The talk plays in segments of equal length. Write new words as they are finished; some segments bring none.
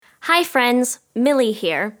Hi friends, Millie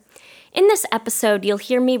here. In this episode, you'll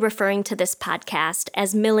hear me referring to this podcast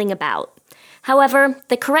as Milling About. However,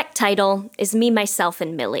 the correct title is Me, Myself,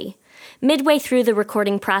 and Millie. Midway through the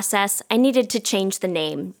recording process, I needed to change the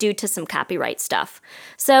name due to some copyright stuff.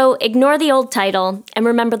 So ignore the old title and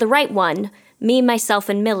remember the right one, Me, Myself,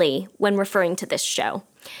 and Millie, when referring to this show.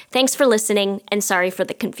 Thanks for listening, and sorry for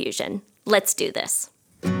the confusion. Let's do this.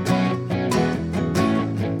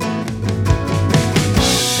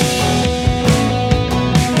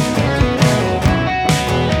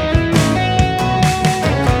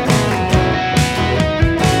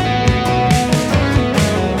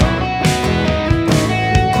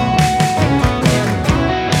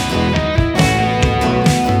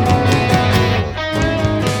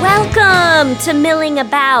 Welcome to Milling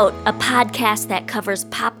About, a podcast that covers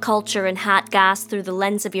pop culture and hot goss through the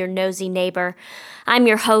lens of your nosy neighbor. I'm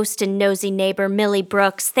your host and nosy neighbor, Millie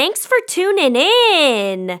Brooks. Thanks for tuning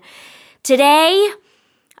in. Today,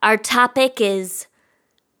 our topic is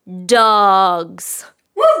dogs.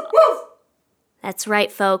 Woof, woof. That's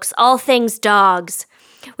right, folks. All things dogs.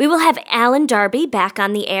 We will have Alan Darby back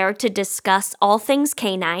on the air to discuss all things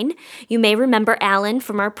canine. You may remember Alan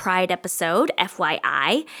from our Pride episode,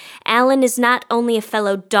 FYI. Alan is not only a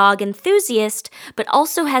fellow dog enthusiast, but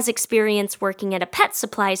also has experience working at a pet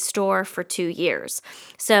supply store for 2 years.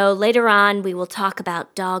 So later on, we will talk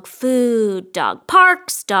about dog food, dog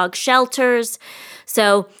parks, dog shelters.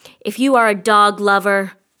 So if you are a dog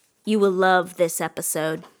lover, you will love this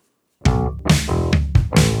episode.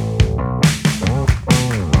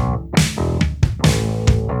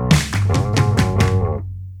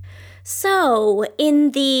 So,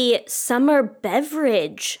 in the summer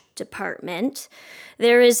beverage department,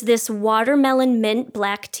 there is this watermelon mint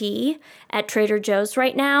black tea at Trader Joe's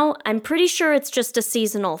right now. I'm pretty sure it's just a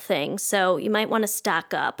seasonal thing, so you might want to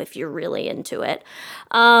stock up if you're really into it.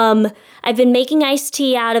 I've been making iced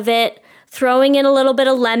tea out of it, throwing in a little bit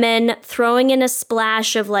of lemon, throwing in a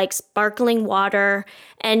splash of like sparkling water,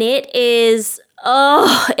 and it's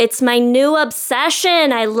my new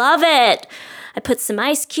obsession. I love it. I put some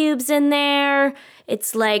ice cubes in there.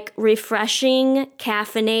 It's like refreshing,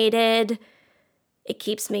 caffeinated. It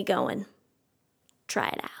keeps me going. Try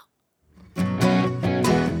it out.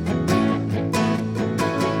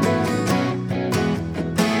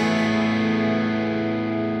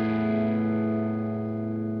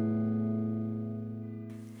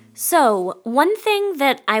 So, one thing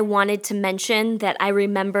that I wanted to mention that I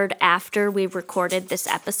remembered after we recorded this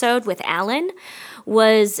episode with Alan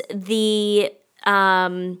was the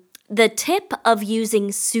tip of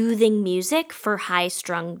using soothing music for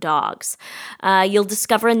high-strung dogs. You'll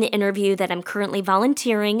discover in the interview that I'm currently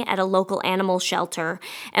volunteering at a local animal shelter,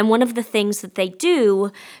 and one of the things that they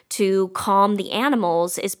do to calm the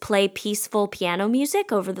animals is play peaceful piano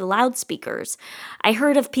music over the loudspeakers. I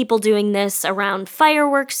heard of people doing this around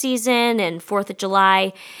fireworks season and 4th of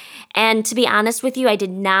July, and to be honest with you, I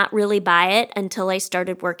did not really buy it until I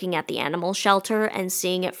started working at the animal shelter and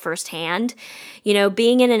seeing it firsthand. You know,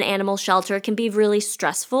 being in an animal shelter can be really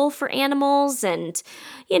stressful for animals, and,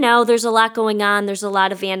 you know, there's a lot going on. There's a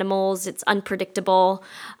lot of animals. It's unpredictable.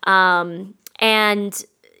 And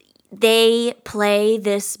they play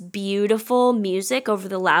this beautiful music over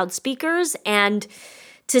the loudspeakers, and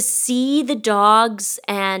to see the dogs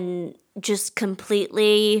and just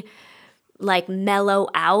completely like mellow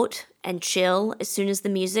out and chill as soon as the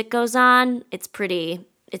music goes on, it's pretty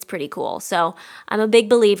cool. So I'm a big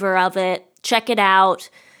believer of it. Check it out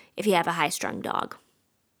if you have a high-strung dog.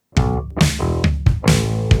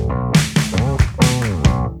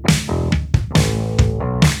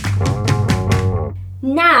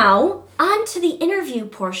 Now, on to the interview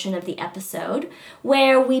portion of the episode,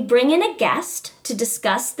 where we bring in a guest to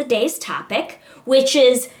discuss the day's topic, which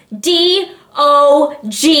is DOGS,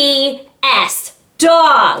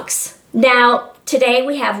 dogs. Now, today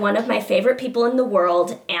we have one of my favorite people in the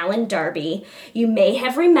world, Alan Darby. You may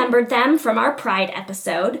have remembered them from our Pride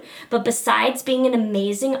episode, but besides being an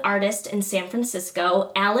amazing artist in San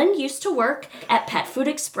Francisco, Alan used to work at Pet Food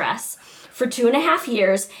Express for 2.5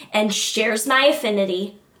 years and shares my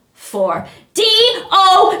affinity for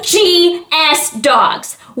DOGS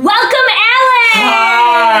dogs. Welcome, Alan!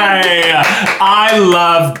 Hi! I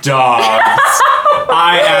love dogs.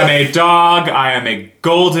 I am a dog. I am a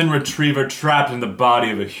golden retriever trapped in the body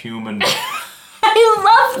of a human. I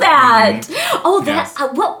love that. Oh, Yes.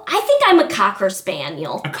 Well, I think I'm a Cocker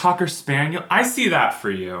Spaniel. A Cocker Spaniel? I see that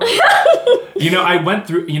for you. You know, I went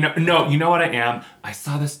through, you know what I am? I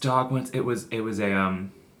saw this dog once. It was a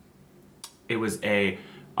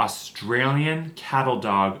Australian cattle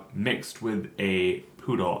dog mixed with a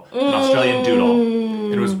poodle, an Australian doodle.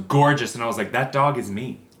 And it was gorgeous, and I was like, that dog is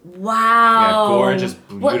me. Wow. Yeah, gorgeous,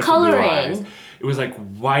 beautiful What blue eyes. coloring? It was like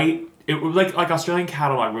white. It was like Australian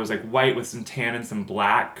cattle dog, where it was like white with some tan and some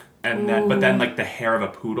black, and then but then like the hair of a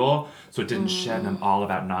poodle, so it didn't shed. And I'm all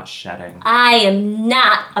about not shedding. I am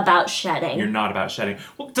not about shedding. You're not about shedding.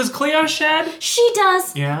 Well, does Cleo shed? She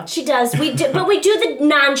does. Yeah? She does. We do, but we do the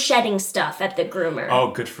non-shedding stuff at the groomer.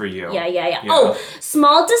 Oh, good for you. Yeah. Oh,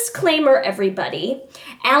 small disclaimer, everybody.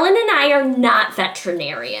 Alan and I are not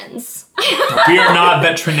veterinarians. We are not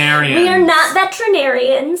veterinarians. We are not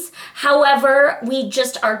veterinarians. However, we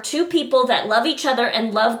just are two people that love each other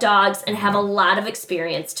and love dogs and have a lot of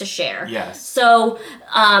experience to share. Yes. So,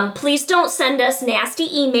 please don't send us nasty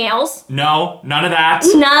emails. No, none of that.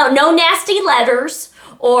 No nasty letters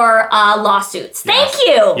or lawsuits. Thank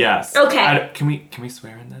you. Yes. Okay. Can we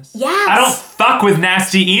swear in this? Yes. I don't fuck with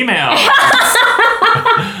nasty emails.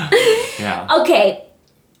 Yeah. Okay.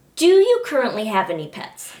 Do you currently have any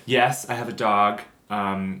pets? Yes, I have a dog,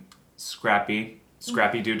 Scrappy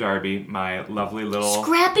Doo Darby, my lovely little...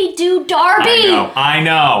 Scrappy Doo Darby! I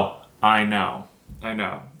know.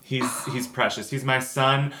 He's precious. He's my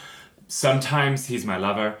son. Sometimes he's my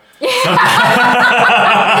lover.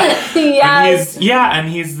 Yes. And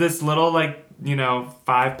he's this little,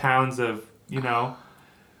 5 pounds of,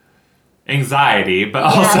 anxiety, but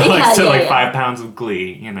also 5 pounds of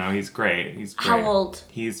glee. He's great. He's great. How old?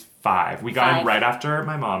 He's 5. We got him right after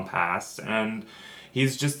my mom passed, and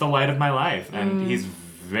he's just the light of my life. And he's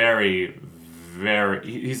very, very,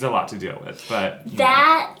 he's a lot to deal with, but...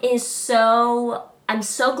 That is so... I'm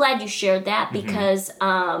so glad you shared that because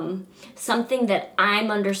something that I'm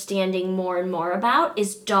understanding more and more about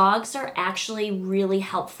is dogs are actually really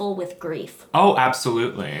helpful with grief. Oh,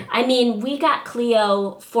 absolutely. I mean, we got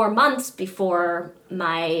Cleo 4 months before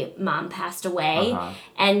my mom passed away,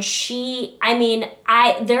 and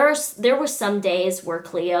there were some days where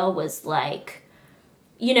Cleo was like,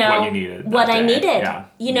 what you needed. What I needed.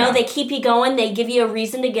 Yeah. They keep you going. They give you a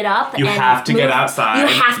reason to get up. You have to get outside. You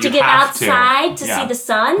have to get outside to see the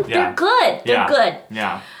sun. Yeah. They're good. They're good.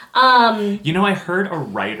 Yeah. I heard a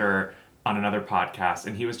writer on another podcast,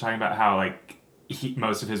 and he was talking about how,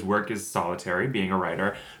 most of his work is solitary, being a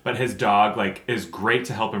writer, but his dog, is great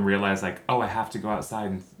to help him realize, I have to go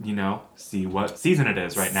outside and, see what season it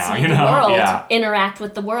is right now, See the world. Yeah. Interact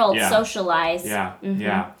with the world. Yeah. Socialize. Yeah.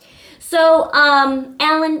 Yeah. So,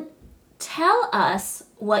 Alan, tell us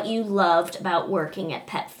what you loved about working at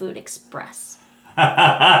Pet Food Express.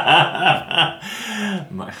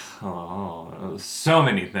 So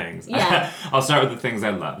many things. Yeah. I'll start with the things I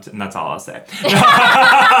loved, and that's all I'll say.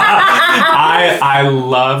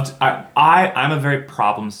 I'm a very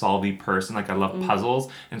problem-solving person. I love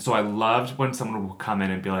puzzles, and so I loved when someone would come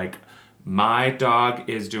in and be like, my dog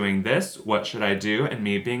is doing this, what should I do? And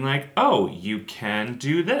me being like, oh, you can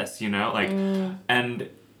do this, and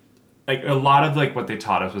a lot of what they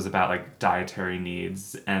taught us was about dietary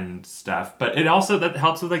needs and stuff, but it also that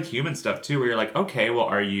helps with human stuff too, where you're like, okay, well,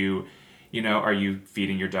 are you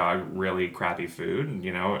feeding your dog really crappy food? And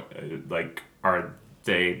are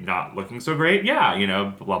they not looking so great? Yeah,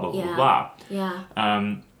 blah blah blah blah. Yeah.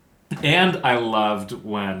 And I loved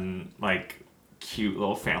when cute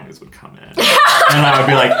little families would come in, and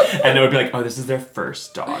it would be like, oh, this is their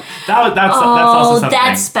first dog. That's also something.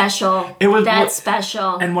 That's special. That's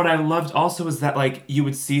special. And what I loved also is that you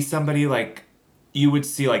would see somebody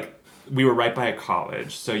we were right by a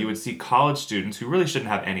college, so you would see college students who really shouldn't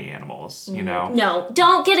have any animals, No,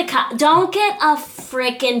 don't get a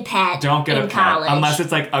freaking pet. Don't get in a pet college. unless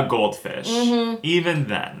it's a goldfish. Even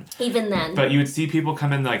then. But you would see people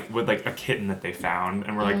come in with a kitten that they found,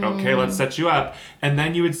 and we're like, okay, let's set you up. And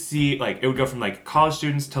then you would see it would go from college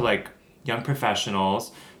students to young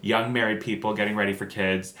professionals, young married people getting ready for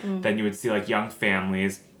kids. Then you would see young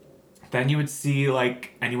families. Then you would see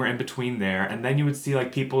anywhere in between there, and then you would see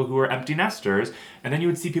people who are empty nesters, and then you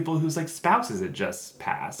would see people whose spouses had just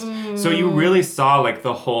passed. So you really saw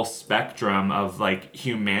the whole spectrum of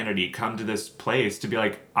humanity come to this place to be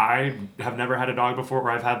I have never had a dog before,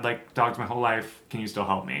 or I've had dogs my whole life. Can you still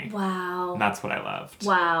help me? Wow. And that's what I loved.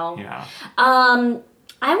 Wow. Yeah.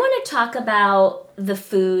 I want to talk about the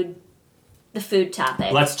food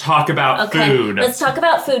topic. Let's talk about food. Let's talk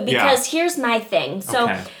about food because here's my thing. So.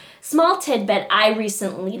 Okay. Small tidbit I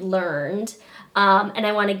recently learned, and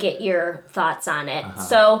I want to get your thoughts on it.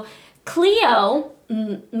 So, Cleo,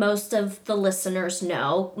 most of the listeners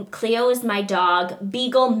know, Cleo is my dog,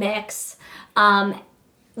 Beagle mix.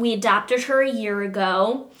 We adopted her a year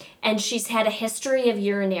ago, and she's had a history of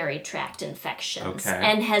urinary tract infections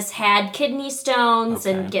and has had kidney stones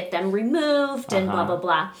and get them removed and blah, blah,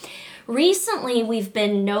 blah. recently we've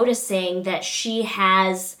been noticing that she'll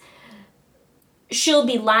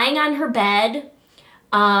be lying on her bed,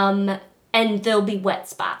 and there'll be wet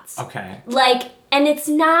spots. Okay. Like, and it's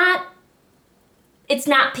not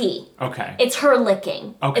pee. Okay. It's her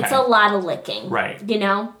licking. Okay. It's a lot of licking. Right. You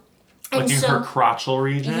know? And licking her crotchal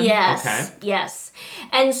region? Yes. Okay. Yes.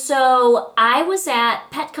 And so I was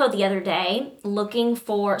at Petco the other day looking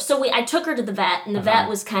for, I took her to the vet, and the vet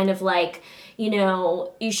was kind of like,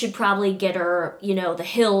 you should probably get her, the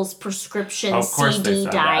Hills prescription CD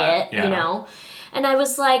diet, yeah. And I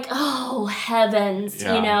was like, oh, heavens,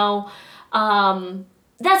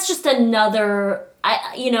 that's just another,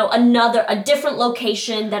 a different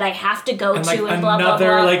location that I have to go to and blah, blah,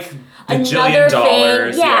 blah. Like, another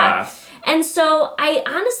 $1 thing. Yeah. And so I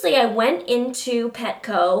went into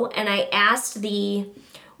Petco and I asked the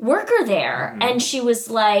worker there, and she was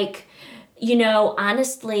like,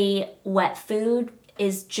 honestly, wet food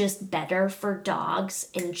is just better for dogs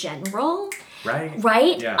in general. Right.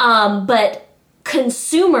 Right? Yeah. But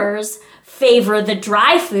consumers favor the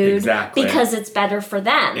dry food because it's better for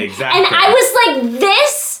them. Exactly. And I was like,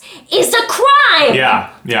 this is a crime.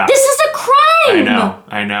 Yeah. This is a crime.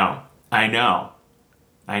 I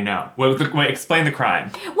know. Wait, explain the crime.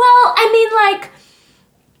 Well, I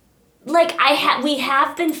mean, we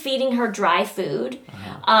have been feeding her dry food,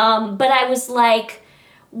 but I was like,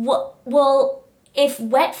 well, if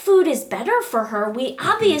wet food is better for her, we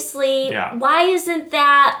obviously, why isn't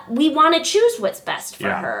that, we want to choose what's best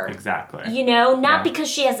for her. Exactly. Not because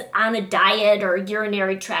she has on a diet or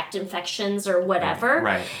urinary tract infections or whatever.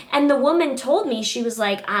 Right. And the woman told me, she was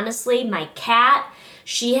like, honestly, my cat,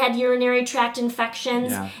 she had urinary tract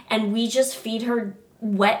infections, and we just feed her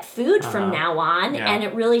wet food from now on, and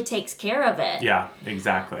it really takes care of it. Yeah,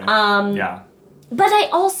 exactly. But I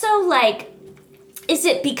also, is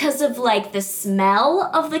it because of, the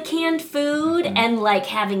smell of the canned food and,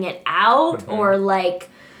 having it out? Or,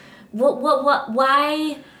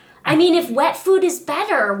 why? I mean, if wet food is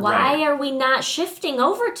better, why are we not shifting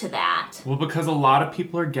over to that? Well, because a lot of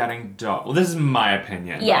people are getting well, this is my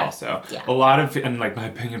opinion also. Yeah. A lot of, and my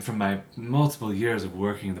opinion from my multiple years of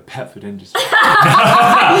working in the pet food industry.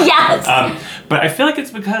 Yes! But I feel like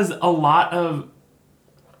it's because a lot of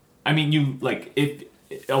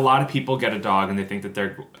people get a dog and they think that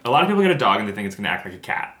it's going to act like a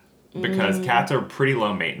cat. Because cats are pretty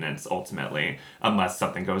low maintenance, ultimately, unless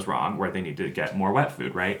something goes wrong where they need to get more wet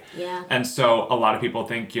food, right? Yeah. And so a lot of people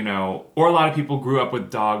think, or a lot of people grew up with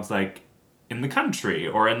dogs, in the country,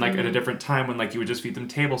 or in, at a different time when, you would just feed them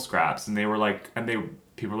table scraps, and they were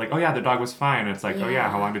people were like, oh yeah, their dog was fine. And it's like, oh yeah,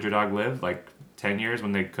 how long did your dog live? 10 years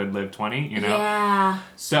when they could live 20, Yeah.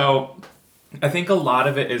 So I think a lot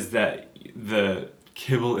of it is that the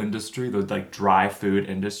kibble industry, the, dry food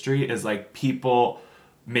industry, is, people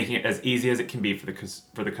making it as easy as it can be for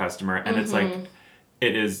the customer, and it's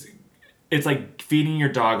like feeding your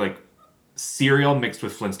dog cereal mixed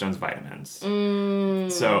with Flintstones vitamins.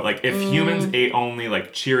 So if humans ate only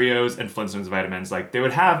Cheerios and Flintstones vitamins, they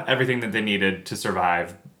would have everything that they needed to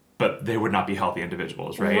survive, but they would not be healthy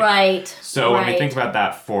individuals, right? Right. So when we think about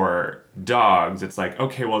that for dogs, it's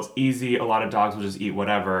okay, well, it's easy. A lot of dogs will just eat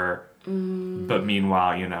whatever, but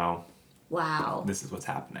meanwhile, wow, this is what's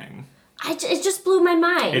happening. It just blew my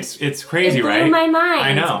mind. It's crazy, right? It blew my mind.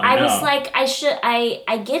 I know. I was like,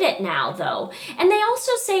 I get it now, though. And they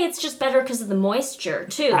also say it's just better because of the moisture,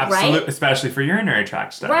 too, right? Especially for urinary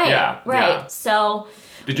tract stuff. Right, yeah, right. Yeah. So...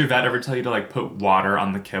 Did your vet ever tell you to, put water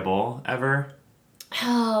on the kibble, ever?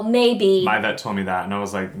 Oh, maybe. My vet told me that, and I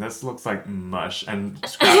was like, this looks like mush. And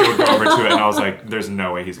Scrappy would go over to it, and I was like, there's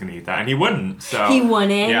no way he's going to eat that. And he wouldn't, so... He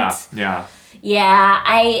wouldn't? Yeah. Yeah,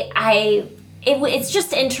 it's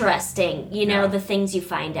just interesting, the things you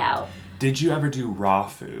find out. Did you ever do raw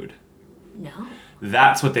food? No.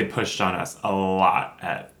 That's what they pushed on us a lot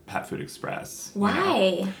at Pet Food Express.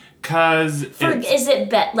 Why? Because is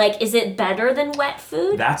it better than wet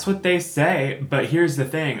food? That's what they say, but here's the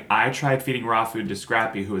thing. I tried feeding raw food to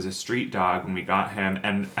Scrappy, who was a street dog when we got him,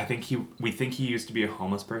 and we think he used to be a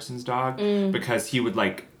homeless person's dog because he would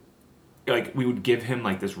we would give him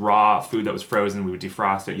this raw food that was frozen, we would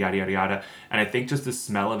defrost it, yada yada yada, and I think just the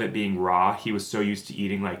smell of it being raw, he was so used to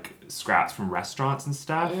eating scraps from restaurants and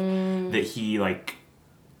stuff that he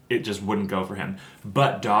it just wouldn't go for him.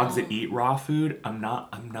 But dogs that eat raw food, I'm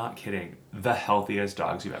not kidding, the healthiest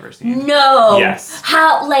dogs you've ever seen. No. Yes.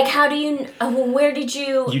 How do you, where did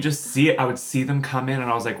you? You just see it. I would see them come in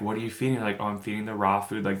and I was like, what are you feeding? They're like, oh, I'm feeding the raw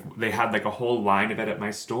food. They had a whole line of it at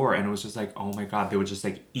my store, and it was just oh my God, they would just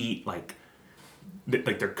eat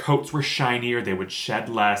like their coats were shinier, they would shed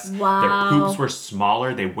less. Wow. Their poops were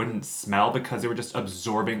smaller, they wouldn't smell because they were just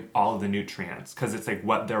absorbing all of the nutrients. Because it's like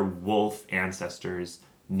what their wolf ancestors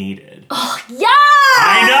needed. Oh, yeah!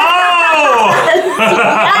 I know!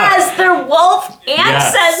 Yes, their wolf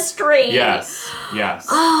ancestry. Yes.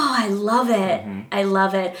 Oh, I love it. Mm-hmm. I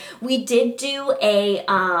love it. We did do a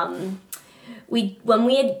when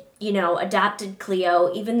we had, adopted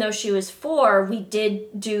Cleo, even though she was 4, we did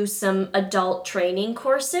do some adult training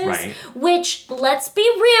courses, right. Which, let's be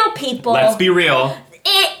real, people. Let's be real.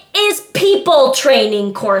 It is people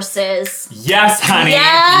training courses. Yes, honey.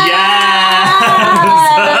 Yes.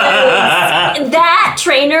 That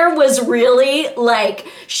trainer was really like,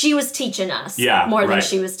 she was teaching us more than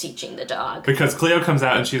she was teaching the dog. Because Cleo comes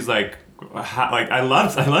out and she's like I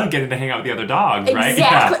love getting to hang out with the other dogs, right?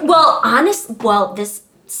 Exactly. Yeah. Well, this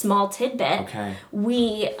small tidbit. Okay.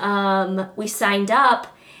 We signed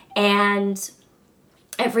up, and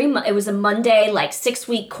it was a Monday, like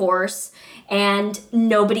 6-week course, and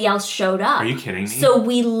nobody else showed up. Are you kidding me? So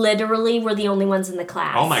we literally were the only ones in the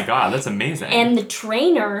class. Oh my God, that's amazing. And the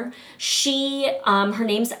trainer, she, her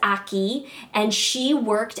name's Aki, and she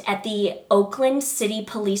worked at the Oakland City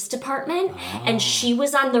Police Department, and she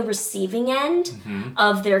was on the receiving end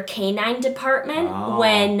of their canine department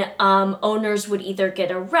when owners would either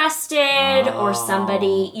get arrested or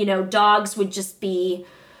somebody, dogs would just be,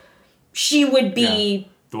 she would be...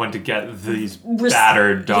 the one to get these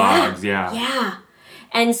battered dogs, Yeah.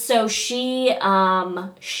 And so she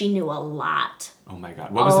knew a lot. Oh my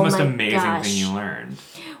God. What was the most amazing thing you learned?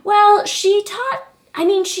 Well, she talked a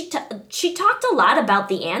lot about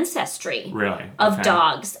the ancestry of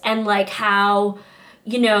dogs, and like how,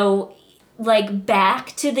 like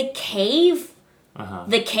back to the cave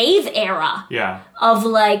era. Yeah. Of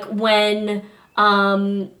like when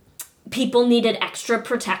people needed extra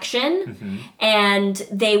protection and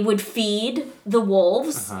they would feed the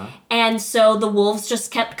wolves, and so the wolves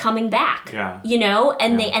just kept coming back,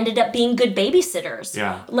 and they ended up being good babysitters,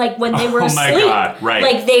 like when they were asleep. My God. Right.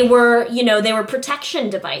 Like they were protection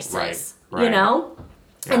devices, right.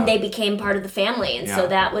 and they became part of the family, and so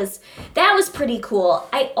that was pretty cool.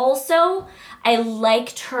 I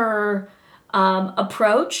liked her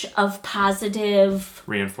approach of positive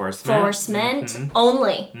reinforcement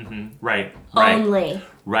only. Right. Only.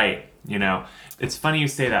 Right. It's funny you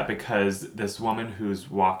say that, because this woman who's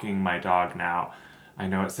walking my dog now, I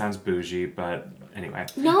know it sounds bougie, but anyway.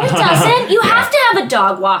 No, it doesn't. You have to have a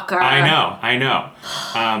dog walker. I know.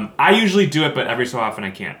 I usually do it, but every so often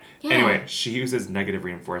I can't. Yeah. Anyway, she uses negative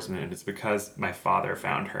reinforcement, and it's because my father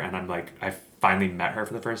found her, and I'm like, I finally met her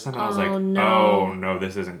for the first time, and I was like, oh no,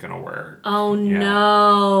 this isn't gonna work. Oh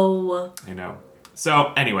no. I know.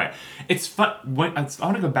 So anyway, it's fun. I want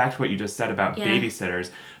to go back to what you just said about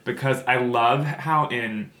babysitters, because I love how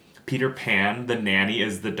in Peter Pan, the nanny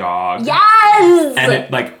is the dog. Yes!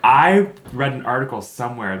 And I read an article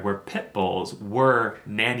somewhere where pit bulls were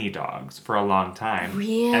nanny dogs for a long time.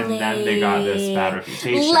 Really? And then they got this bad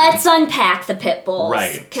reputation. Let's unpack the pit bulls.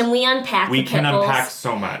 Right. Can we unpack the pit bulls? We can unpack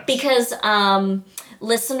so much. Because,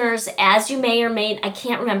 listeners, as you may or may, I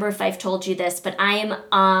can't remember if I've told you this, but I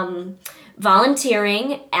am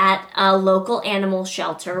volunteering at a local animal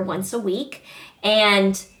shelter once a week,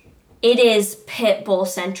 and it is Pit Bull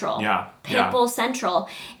Central. Yeah. Pit Bull Central.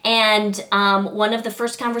 And one of the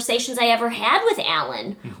first conversations I ever had with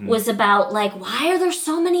Alan was about, why are there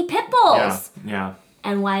so many pit bulls? Yeah.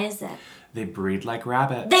 And why is it? They breed like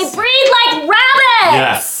rabbits. They breed like rabbits!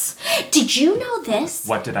 Yes. Did you know this?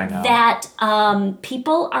 What did I know? That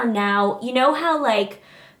people are now, how,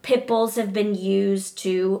 pit bulls have been used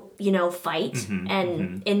to, fight,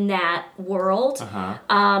 and in that world,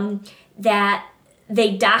 that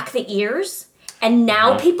they dock the ears, and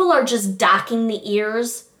now people are just docking the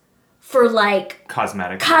ears for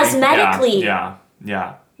cosmetically.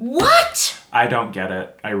 Yeah. What? I don't get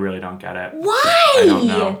it. I really don't get it. Why? I don't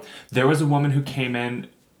know. There was a woman who came in.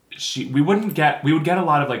 We would get a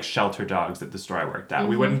lot of shelter dogs at the store I worked at.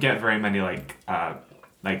 We wouldn't get very many what's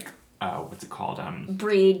it called?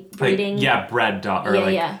 Breeding. Bred dog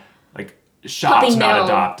or shops Puppy not mill.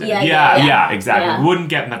 adopted. Yeah, exactly. Yeah. We wouldn't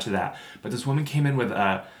get much of that. But this woman came in with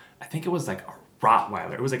I think it was a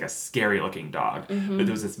Rottweiler. It was a scary looking dog. But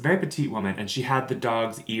there was this very petite woman, and she had the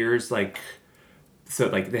dog's ears they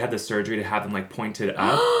had the surgery to have them pointed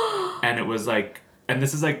up, and it was and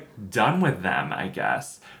this is done with them, I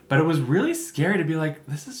guess. But it was really scary to be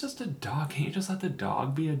this is just a dog. Can't you just let the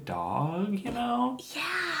dog be a dog,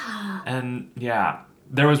 Yeah. And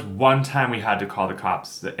there was one time we had to call the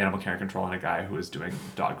cops, the animal care control, on a guy who was doing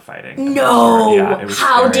dog fighting. No! Yeah, it was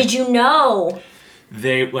How scary. did you know?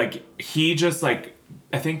 he just like,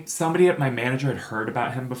 I think my manager had heard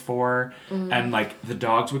about him before, and like the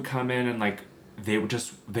dogs would come in and like they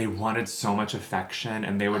wanted so much affection,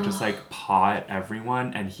 and they would just like paw at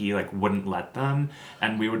everyone, and he like wouldn't let them,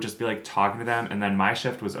 and we would just be like talking to them, and then my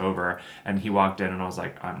shift was over and he walked in and I was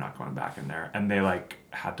like, I'm not going back in there, and they like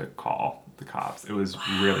had to call the cops. It was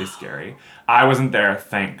really scary. I wasn't there,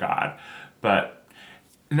 thank God.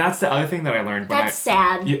 And that's the other thing that I learned. That's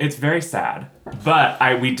sad. It's very sad.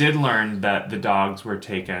 But we did learn that the dogs were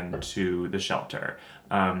taken to the shelter.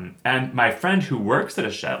 And my friend who works at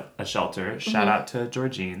a shelter, shout out to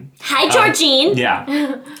Georgine. Hi, Georgine.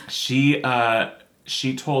 Yeah. She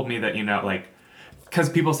told me that, like, because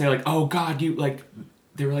people say like, oh God,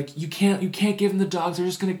 they were like, you can't give them the dogs. They're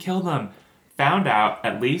just going to kill them. Found out,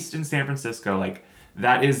 at least in San Francisco, like,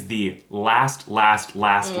 that is the last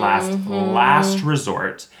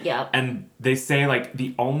resort. Yep. And they say, like,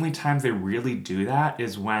 the only times they really do that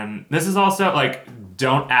is when... This is also, like,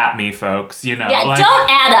 don't at me, folks, Yeah, like, don't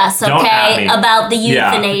at us, okay, about the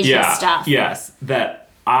euthanasia stuff. Yes, that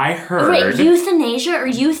I heard... Wait, euthanasia or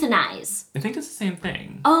euthanize? I think it's the same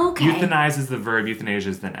thing. Oh, okay. Euthanize is the verb, euthanasia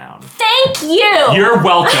is the noun. Thank you! You're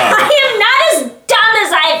welcome. I am not as dumb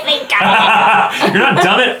as I think I am. You're not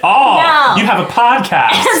dumb at all. No. You have a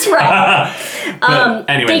podcast. That's right. But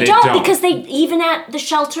anyway, they don't because even at the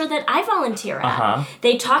shelter that I volunteer at,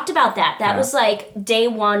 they talked about that. That was like day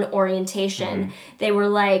one orientation. Mm-hmm. They were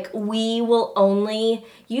like, we will only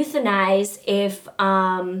euthanize if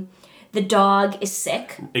the dog is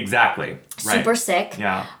sick. Exactly. Right. Super sick.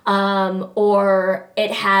 Yeah. Or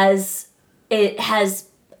it has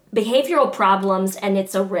behavioral problems and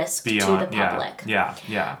it's a risk to the public. Yeah.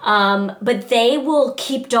 But they will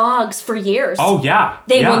keep dogs for years. Oh yeah.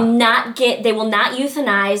 They will not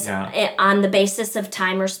euthanize on the basis of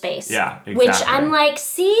time or space. Yeah, exactly. Which I'm like,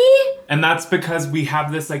 see? And that's because we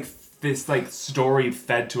have this story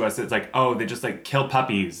fed to us. It's like, oh, they just like kill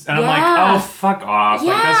puppies. And I'm like, oh, fuck off.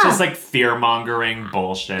 Yeah. Like that's just like fear-mongering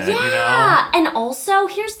bullshit, Yeah. And also,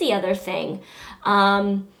 here's the other thing.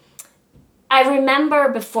 I remember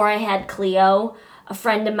before I had Cleo, a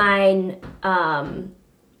friend of mine,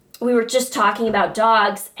 we were just talking about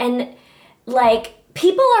dogs, and like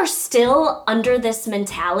people are still under this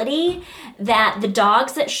mentality that the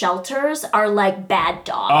dogs at shelters are like bad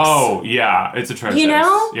dogs. Oh, yeah. It's atrocious.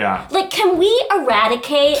 Yeah. Like, can we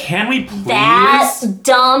eradicate Can we please? that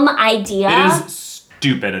dumb idea? It is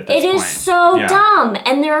stupid at this point. It is so dumb.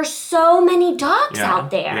 And there are so many dogs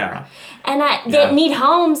out there. Yeah. And that need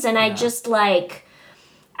homes, and I just like...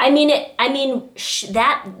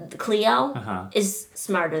 that Cleo is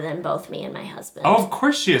smarter than both me and my husband. Oh, of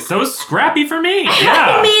course she is. So scrappy for me.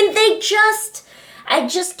 Yeah. I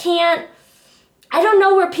just can't. I don't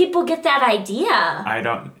know where people get that idea.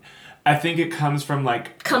 I think it comes from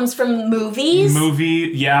movies.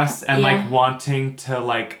 Yes, and like wanting to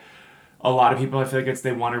like. A lot of people, I feel like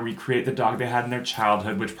they want to recreate the dog they had in their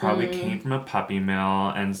childhood, which probably came from a puppy mill,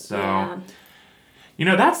 and so,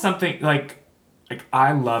 that's something like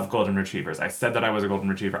I love golden retrievers. I said that I was a golden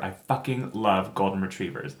retriever. I fucking love golden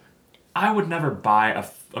retrievers. I would never buy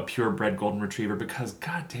a purebred golden retriever because,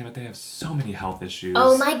 god damn it, they have so many health issues.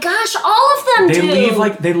 Oh my gosh, all of them do.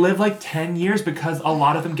 They live like 10 years because a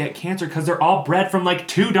lot of them get cancer because they're all bred from like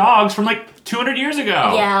 2 dogs from like 200 years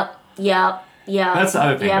ago. Yeah. That's the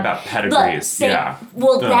other thing about pedigrees.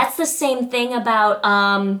 That's the same thing about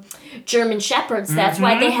German Shepherds. That's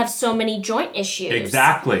why they have so many joint issues.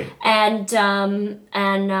 Exactly. And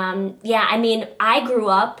I grew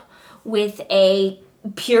up with a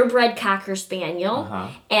purebred Cocker Spaniel,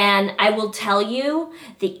 and I will tell you,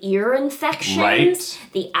 the ear infections,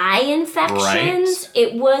 the eye infections,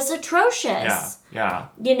 it was atrocious. Yeah.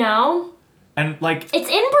 And like it's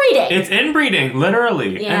inbreeding,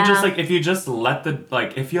 literally. And just like if you just let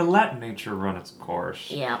if you let nature run its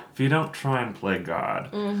course. Yeah. If you don't try and play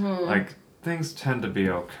God, like things tend to be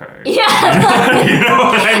okay. Yeah. You know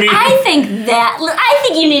what I mean? I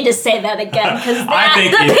think you need to say that again because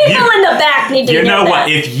the people in the back need to hear that. You know what?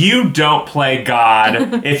 If you don't play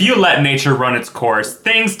God, if you let nature run its course,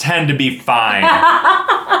 things tend to be fine.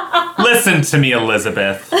 Listen to me,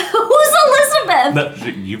 Elizabeth. Who's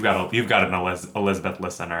Elizabeth? You've got an Elizabeth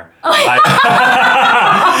listener. Oh,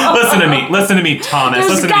 Listen to me, Thomas.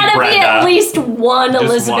 There's listen to me, Brenda. There's gotta be at least one Just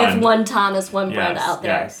Elizabeth, one. one Thomas, one Brenda out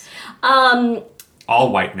there. Yes.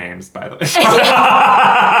 All white names, by the way.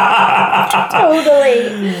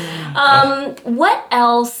 Totally. What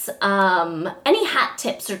else? Any hot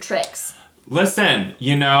tips or tricks? Listen,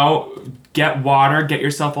 get water, get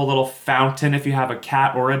yourself a little fountain if you have a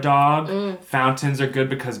cat or a dog. Fountains are good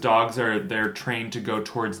because dogs they're trained to go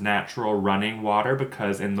towards natural running water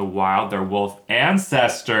because in the wild they're wolf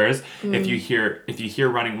ancestors. If you hear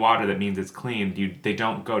running water, that means it's clean. They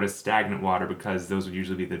don't go to stagnant water because those would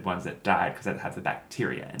usually be the ones that die because that has the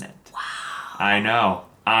bacteria in it. Wow.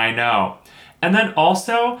 I know. And then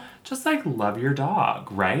also just love your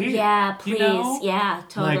dog, right? Yeah, please. Yeah,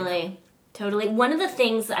 totally. Totally. One of the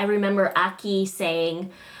things I remember Aki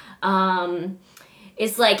saying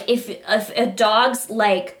is if a dog's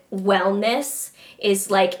wellness is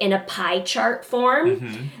in a pie chart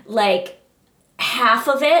form, half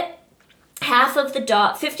of the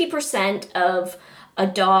dog, 50% of a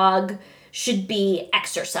dog should be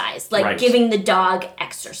exercise, right. Giving the dog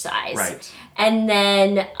exercise. Right. And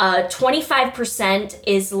then 25%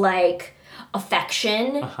 is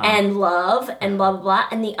affection and love and blah, blah, blah.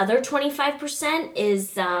 And the other 25%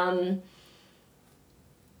 is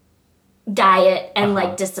diet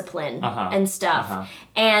and discipline and stuff.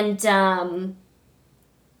 And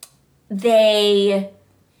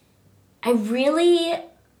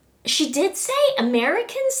she did say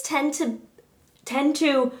Americans tend to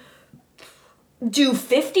do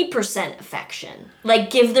 50% affection.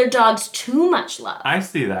 Give their dogs too much love. I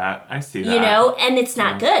see that. And it's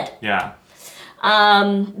not good. Yeah.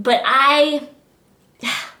 But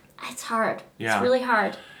it's hard. Yeah. It's really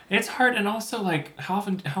hard. It's hard, and also how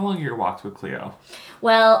long are your walks with Cleo?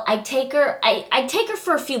 Well, I take her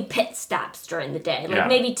for a few pit stops during the day,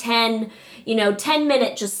 maybe 10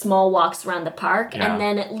 minute just small walks around the park, and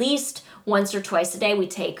then at least once or twice a day we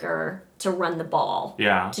take her to run the ball.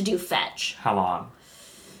 Yeah. To do fetch. How long?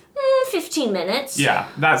 15 minutes. Yeah,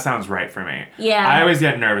 that sounds right for me. Yeah. I always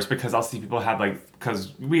get nervous because I'll see people have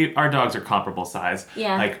because our dogs are comparable size.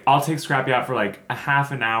 Yeah. I'll take Scrappy out for a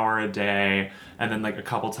half an hour a day and then a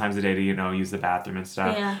couple times a day to, use the bathroom and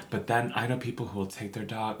stuff. Yeah. But then I know people who will take their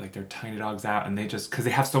dog, their tiny dogs out and they just, because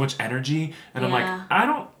they have so much energy and I'm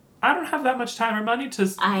I don't have that much time or money to...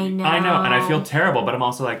 I know. And I feel terrible, but I'm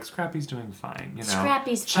also Scrappy's doing fine,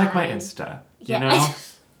 Scrappy's Check fine. my Insta, yeah.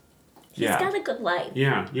 He's got a good life.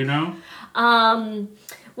 Yeah,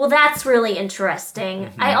 Well, that's really interesting.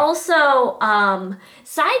 Mm-hmm. I also,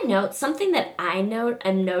 side note, something that I'm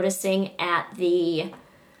noticing at the...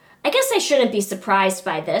 I guess I shouldn't be surprised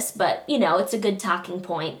by this, but, it's a good talking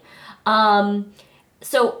point.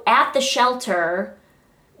 So at the shelter...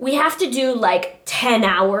 We have to do 10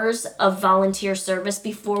 hours of volunteer service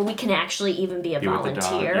before we can actually even be a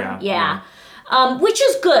volunteer. Yeah. Which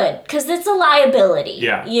is good because it's a liability.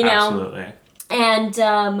 Yeah, absolutely. And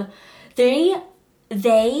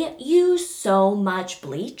they use so much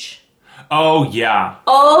bleach. Oh yeah.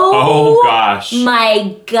 Oh gosh.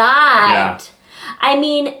 My God. Yeah. I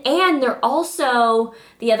mean, and they're also,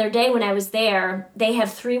 the other day when I was there, they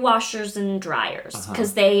have 3 washers and dryers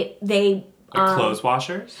because they clothes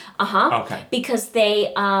washers? Okay. Because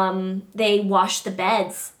they wash the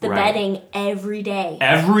beds, the bedding every day.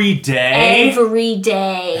 Every day? Every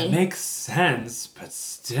day. That makes sense, but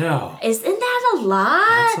still. Isn't that a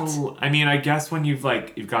lot? I mean, I guess when you've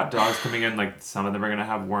got dogs coming in, some of them are going to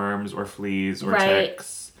have worms or fleas or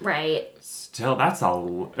ticks. Right. Still,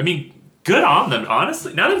 good on them,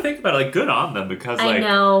 honestly. Now that I think about it, good on them because I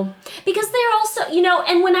know. Because they're also,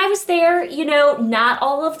 and when I was there, not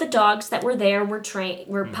all of the dogs that were there were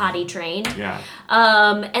potty trained. Yeah.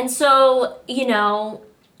 And so, it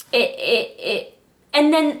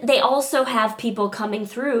and then they also have people coming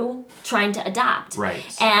through trying to adopt. Right.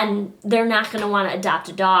 And they're not going to want to adopt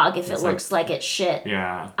a dog if it looks like it's shit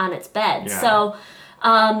on its bed. Yeah. So,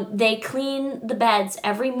 they clean the beds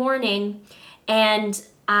every morning and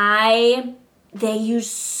they use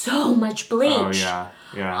so much bleach. Oh, yeah.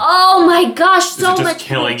 Oh, my gosh, so much bleach. Is it just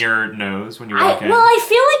killing your nose when you walk in? Well, I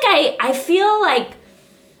feel like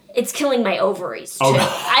it's killing my ovaries, too.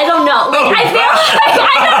 I don't know.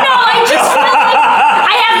 I just feel like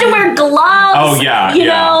I have to wear gloves. Oh, yeah,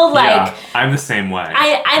 yeah. I'm the same way.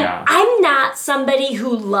 I'm not somebody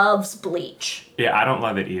who loves bleach. Yeah, I don't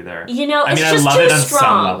love it either. It's just love too it on strong.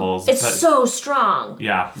 some levels. It's so strong.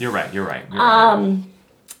 Yeah, you're right.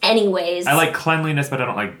 Anyways. I like cleanliness, but I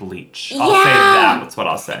don't like bleach. I'll say that. That's what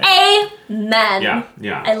I'll say. Amen.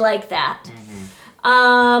 Yeah. I like that.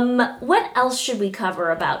 Mm-hmm. What else should we cover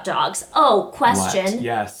about dogs? Oh, question. What?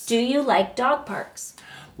 Yes. Do you like dog parks?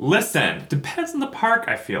 Listen, depends on the park,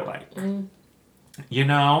 I feel like.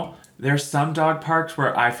 There's some dog parks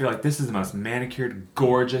where I feel like this is the most manicured,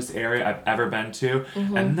 gorgeous area I've ever been to.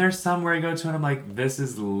 And then there's some where I go to and I'm like, this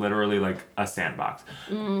is literally like a sandbox.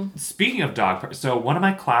 Speaking of dog parks, so one of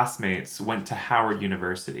my classmates went to Howard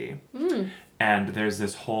University. And there's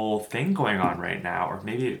this whole thing going on right now, or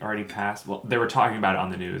maybe it already passed. Well, they were talking about it on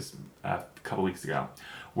the news a couple weeks ago,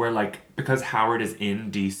 where like, because Howard is in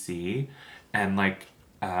DC and like,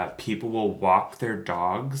 people will walk their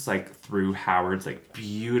dogs like through Howard's like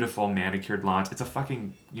beautiful manicured lawns. It's a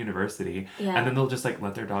fucking university. Yeah. And then they'll just like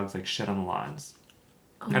let their dogs like shit on the lawns.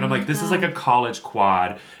 Oh, and I'm like, this is like a college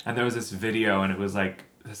quad. And there was this video and it was like,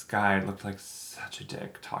 this guy looked like such a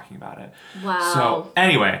dick talking about it. Wow. So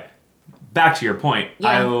anyway, back to your point. Yeah.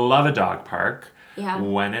 I love a dog park. Yeah.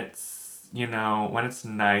 When it's, when it's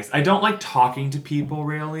nice. I don't like talking to people,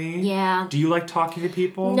 really. Yeah. Do you like talking to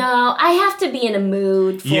people? No, I have to be in a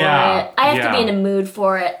mood for it. I have to be in a mood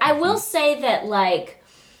for it. I will say that, like,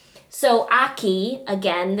 so Aki,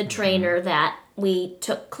 again, the trainer that we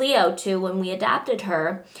took Cleo to when we adopted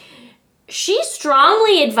her, she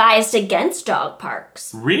strongly advised against dog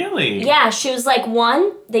parks. Really? Yeah, she was like,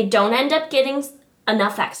 one, they don't end up getting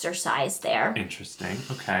enough exercise there. Interesting.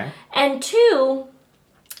 Okay. And two,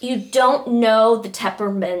 you don't know the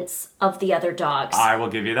temperaments of the other dogs. I will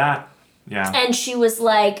give you that. Yeah. And she was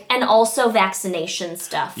like, and also vaccination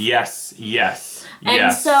stuff. Yes.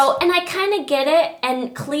 And so, and I kind of get it.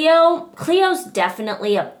 And Cleo's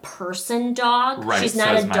definitely a person dog. Right. She's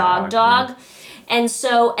not a dog. Yeah. And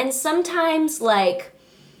so, and sometimes like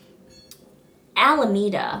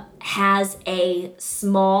Alameda has a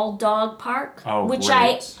small dog park, which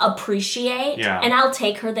great. I appreciate. Yeah. And I'll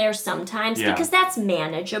take her there sometimes because that's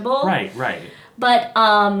manageable. Right. But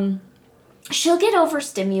she'll get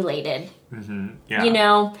overstimulated.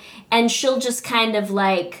 Yeah. And she'll just kind of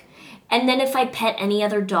like, and then if I pet any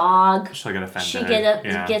other dog, she'll get offended.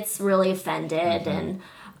 She gets really offended. And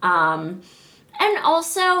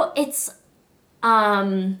also it's,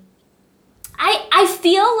 I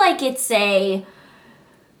feel like it's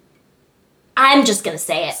I'm just going to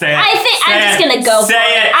say it. I'm just going to go for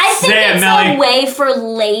it. I think it's a way for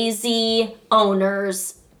lazy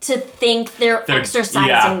owners to think they're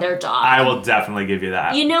exercising their dog. I will definitely give you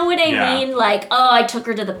that. You know what I mean? Like, I took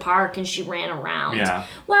her to the park and she ran around. Yeah.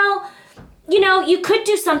 Well, you could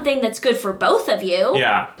do something that's good for both of you.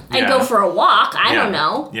 Yeah. And go for a walk. I don't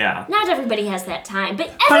know. Yeah. Not everybody has that time, but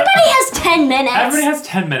everybody has 10 minutes. Everybody has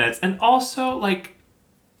 10 minutes. And also, like,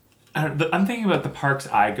 I'm thinking about the parks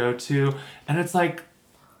I go to, and it's like,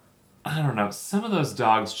 I don't know, some of those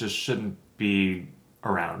dogs just shouldn't be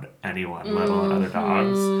around anyone, let alone other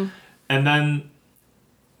dogs. And then,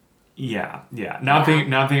 Now I'm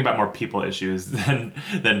thinking about more people issues than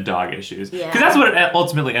dog issues. Yeah. Because that's what it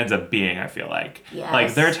ultimately ends up being, I feel like. Yes.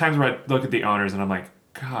 Like, there are times where I look at the owners and I'm like,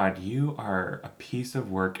 God, you are a piece of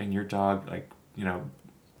work, and your dog, like,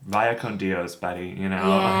 vaya con Dios, buddy,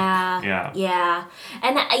 Yeah. Yeah.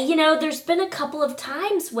 And, there's been a couple of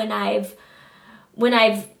times when I've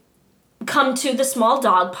come to the small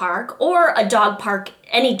dog park or a dog park,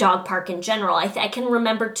 any dog park in general. I can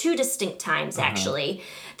remember 2 distinct times, actually,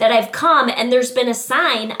 that I've come, and there's been a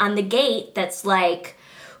sign on the gate that's like,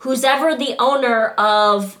 who's ever the owner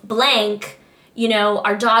of blank,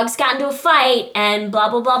 our dogs got into a fight and blah,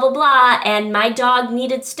 blah, blah, blah, blah, and my dog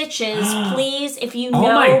needed stitches. Please, if you know.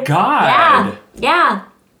 Oh my God. Yeah.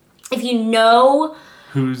 If you know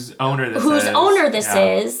whose owner this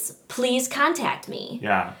is, please contact me.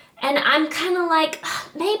 Yeah. And I'm kind of like,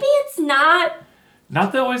 maybe it's not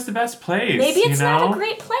always the best place. Maybe it's not a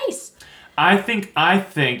great place. I think,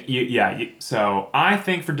 so I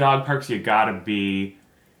think for dog parks, you gotta be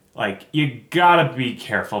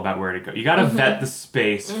careful about where to go. You gotta vet the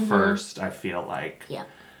space first, I feel like. Yeah.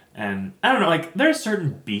 And I don't know, like, there's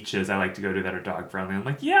certain beaches I like to go to that are dog friendly. I'm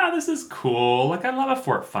like, this is cool. Like, I love a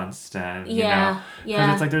Fort Funston, Yeah.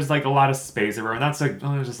 Because it's like, there's like a lot of space everywhere. And that's like,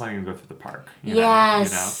 just letting them go through the park.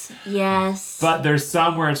 Yes. But there's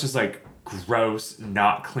some where it's just like gross,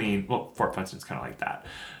 not clean. Well, Fort Funston's kind of like that.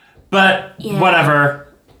 But whatever.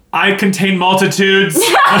 I contain multitudes. We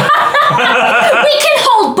can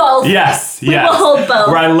hold both. Yes. We will hold both.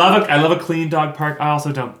 Where I love a clean dog park. I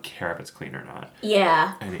also don't care if it's clean or not.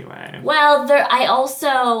 Yeah. Anyway. Well, I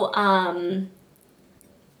also I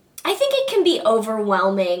think it can be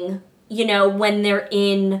overwhelming, when they're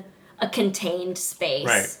in a contained space.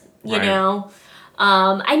 Right. You know?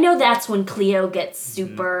 I know that's when Cleo gets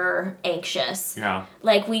super anxious. Yeah.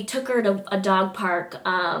 Like, we took her to a dog park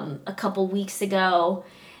a couple weeks ago,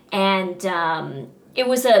 and It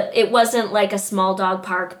wasn't like a small dog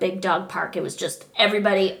park, big dog park. It was just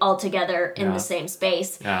everybody all together in the same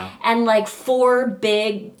space. Yeah. And like 4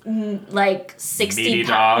 big, like 60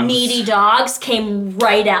 meaty dogs came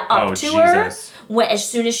right up to her as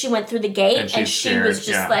soon as she went through the gate, and she was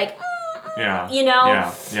just like, you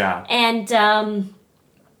know? Yeah. And,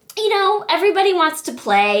 you know, everybody wants to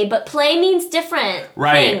play, but play means different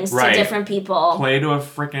things to different people. Play to a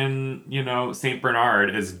freaking, you know, St.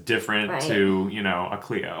 Bernard is different to, you know, a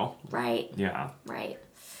Cleo. Right. Yeah. Right.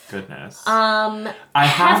 Goodness.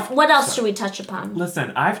 What else should we touch upon?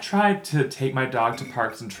 Listen, I've tried to take my dog to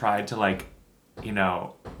parks and tried to, like, you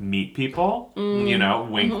know, meet people, you know,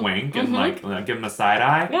 wink, wink, and, like, give them a side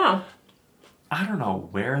eye. Yeah. I don't know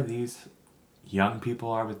where these young people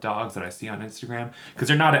are with dogs that I see on Instagram, because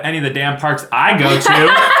they're not at any of the damn parks I go to.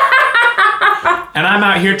 And I'm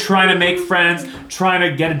out here trying to make friends, trying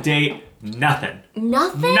to get a date. Nothing.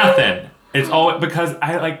 It's all because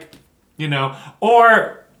I, like, you know,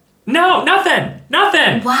 or no, nothing.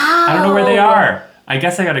 Wow. I don't know where they are. I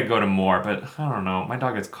guess I gotta go to more, but I don't know. My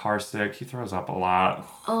dog gets car sick. He throws up a lot.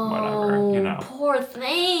 Whatever, you know. Poor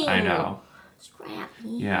thing. I know. Scrappy.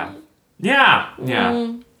 Yeah.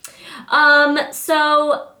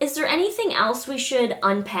 So is there anything else we should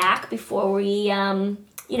unpack before we,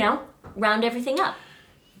 you know, round everything up?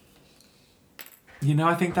 You know,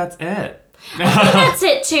 I think that's it. I think that's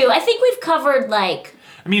it, too. I think we've covered, like...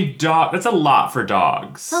 I mean, that's a lot for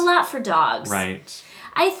dogs. It's a lot for dogs. Right.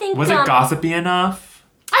 I think... Was it gossipy enough?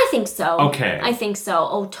 I think so. Okay. I think so.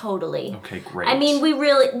 Oh, totally. Okay, great. I mean,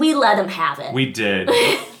 we let them have it. We did.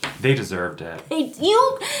 They deserved it.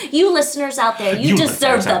 You listeners out there, you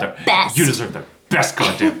deserve the best. You deserve the best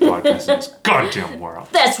goddamn podcast in this goddamn world.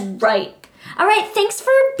 That's right. All right, thanks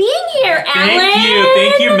for being here, Alan.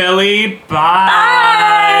 Thank you, Millie.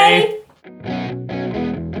 Bye.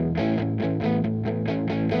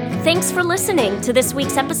 Thanks for listening to this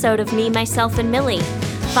week's episode of Me, Myself, and Millie.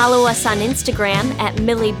 Follow us on Instagram at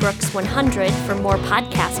MillieBrooks100 for more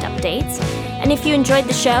podcast updates. And if you enjoyed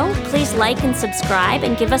the show, please like and subscribe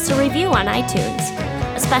and give us a review on iTunes.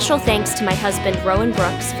 A special thanks to my husband, Rowan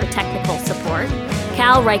Brooks, for technical support,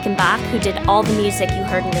 Cal Reichenbach, who did all the music you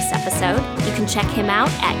heard in this episode. You can check him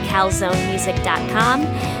out at calzonemusic.com,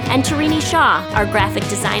 and to Rini Shaw, our graphic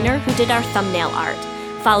designer, who did our thumbnail art.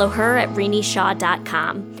 Follow her at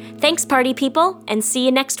RiniShaw.com. Thanks, party people, and see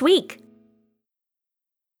you next week.